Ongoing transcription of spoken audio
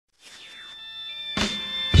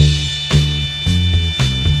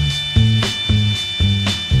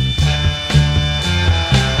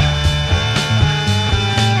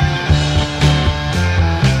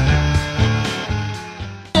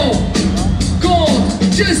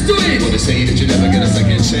just do it. Well, they say that you never get a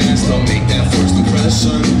second chance. Don't make that first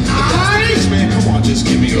impression. If that's the case, man, come on, just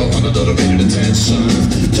give me your unadulterated attention.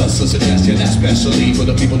 Just a suggestion, especially for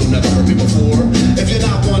the people who never heard me before. If you're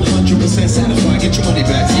not 100% satisfied, get your money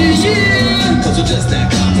back. Yeah. Cause you're just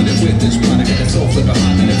that confident with this product. And it's so flip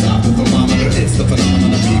behind and it's off the thermometer. It's the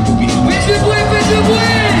phenomenon of people behind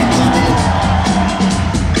the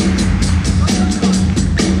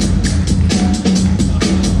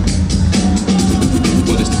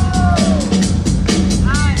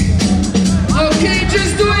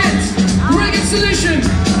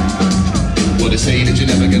say that you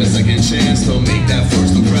never get a second chance to make that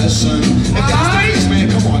first impression. If that's the case, man,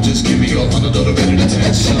 come on, just give me your unadulterated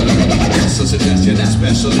attention. Just a suggestion,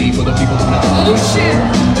 especially for the people who never heard. Oh shit!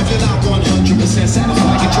 If you're not 100%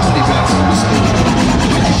 satisfied, get your money back from the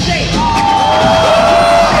store. Shake.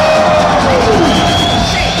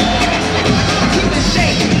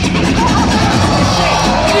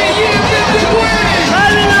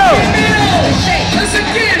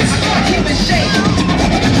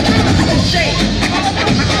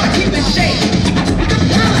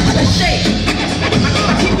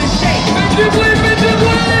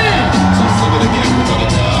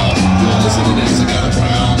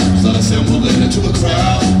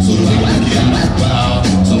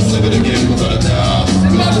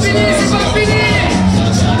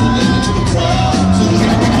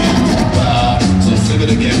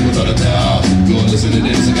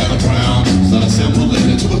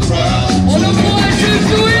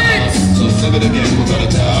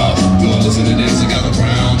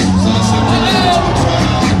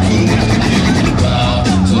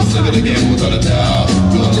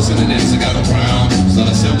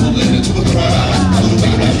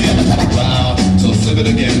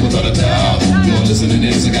 Listening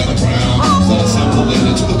in, so got a crown. So I assemble it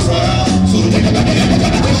into a crowd. So the nigga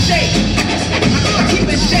begin. Shake.